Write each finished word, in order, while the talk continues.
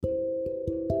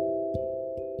Good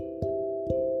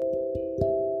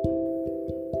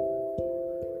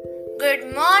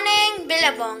morning,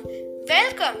 Billabong.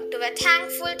 Welcome to a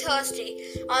Thankful Thursday.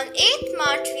 On 8th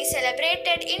March, we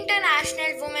celebrated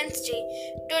International Women's Day.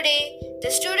 Today, the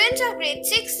students of grade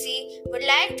 6C would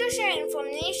like to share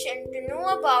information to know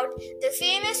about the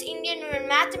famous Indian women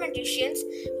mathematicians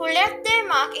who left their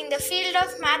mark in the field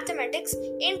of mathematics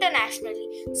internationally.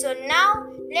 So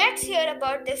now, let's hear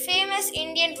about the famous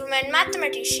Indian women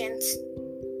mathematicians.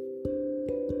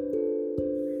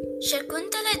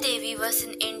 Shakuntala Devi was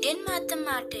an Indian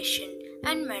mathematician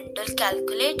and mental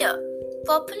calculator,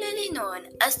 popularly known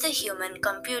as the human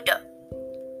computer.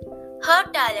 Her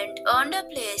talent earned a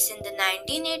place in the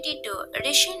 1982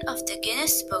 edition of the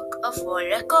Guinness Book of World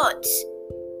Records.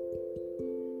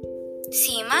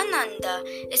 Seema Nanda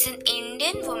is an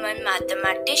Indian woman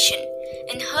mathematician.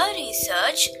 In her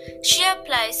research, she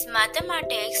applies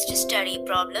mathematics to study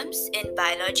problems in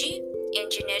biology,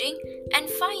 engineering, and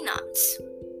finance.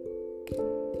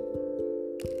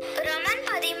 Raman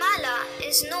Parimala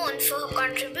is known for her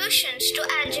contributions to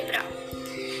algebra.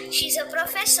 She is a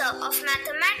professor of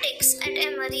mathematics at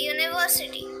Emory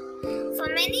University. For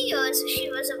many years, she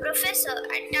was a professor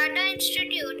at Tata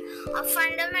Institute of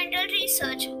Fundamental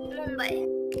Research, Mumbai.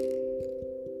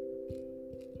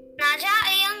 Naja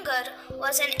Iyengar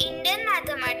was an Indian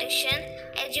mathematician,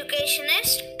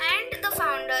 educationist, and the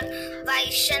founder,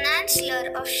 Vice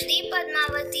Chancellor of Sri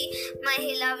Padmavati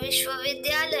Mahila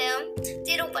Vishwavidyalayam,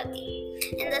 Tirupati,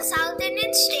 in the South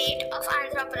Indian state of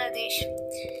Andhra Pradesh.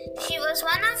 She was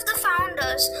one of the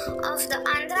founders of the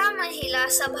Andhra Mahila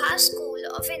Sabha School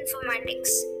of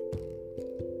Informatics.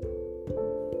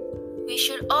 We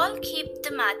should all keep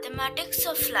the mathematics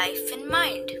of life in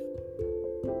mind.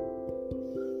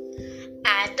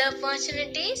 Add the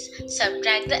opportunities,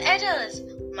 subtract the errors,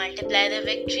 multiply the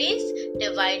victories,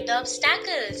 divide the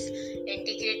obstacles,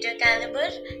 integrate your caliber,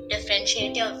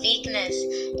 differentiate your weakness,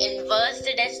 inverse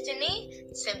the destiny,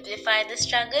 simplify the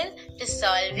struggle to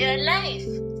solve your life.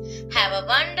 Have a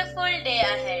wonderful day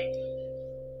ahead.